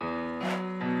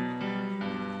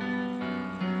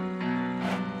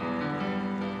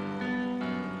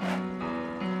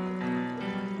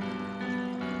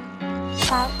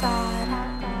I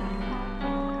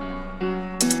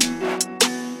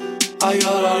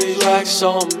got all these racks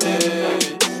on me.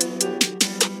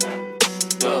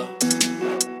 Yeah.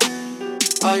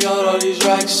 I got all these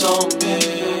racks on me.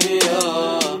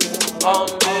 Yeah. On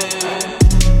me.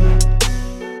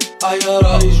 I got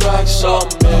all these racks on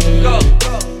me. Go,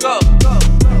 go, go, go.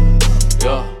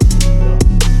 Yeah.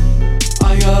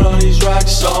 I got all these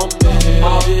racks on me.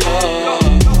 Yeah.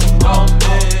 On me.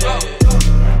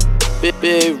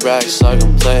 Big racks like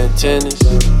I'm playing tennis.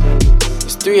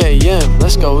 3 a.m.,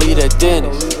 let's go eat at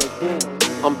Dennis.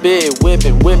 I'm big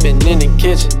whipping in the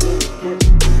kitchen.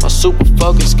 My super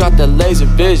focus got that laser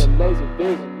vision.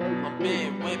 I'm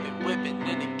big whipping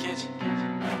in the kitchen.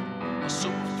 My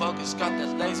super focus got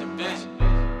that laser vision.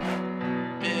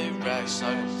 Big racks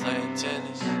like I'm playing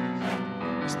tennis.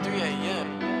 It's 3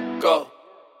 a.m. Go.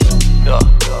 Yeah.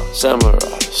 Samurai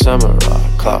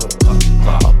clock.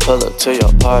 I pull up to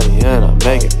your party and I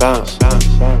make it bounce.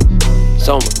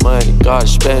 So much money, gotta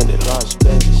spend it.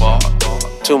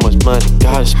 Too much money,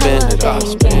 gotta spend it.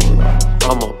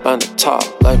 I'm up on the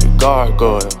top like a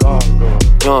gargoyle.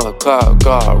 Young cloud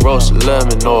guard, roasted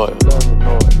lemon oil.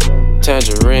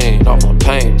 Tangerine off my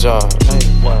paint jar.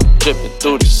 Dripping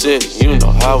through the city, you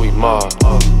know how we mob.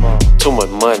 Too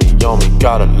much money on me,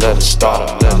 gotta let it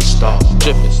stop.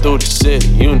 Dripping through the city,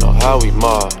 you know how we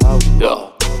mob.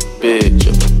 Yeah, big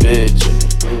drippin',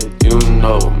 you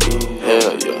know me,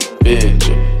 hell yeah. Big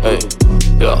drip, hey,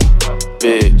 yeah.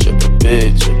 Big drip,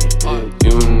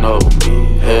 you know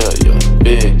me, hell yeah.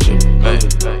 Big drip, hey,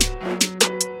 hey.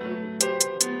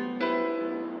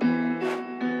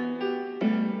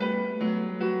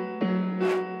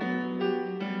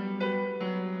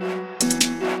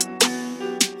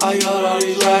 I got all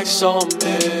these racks on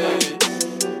me.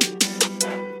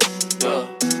 Yeah.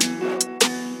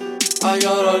 I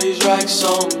got all these racks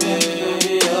on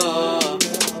me.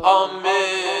 Yeah. On me.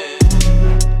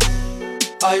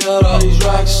 I got all these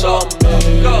racks on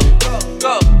me. Go, go,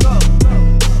 go, go.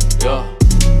 Yeah.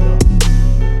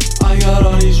 I got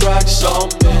all these racks on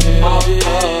me.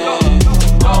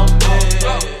 Yeah. On me.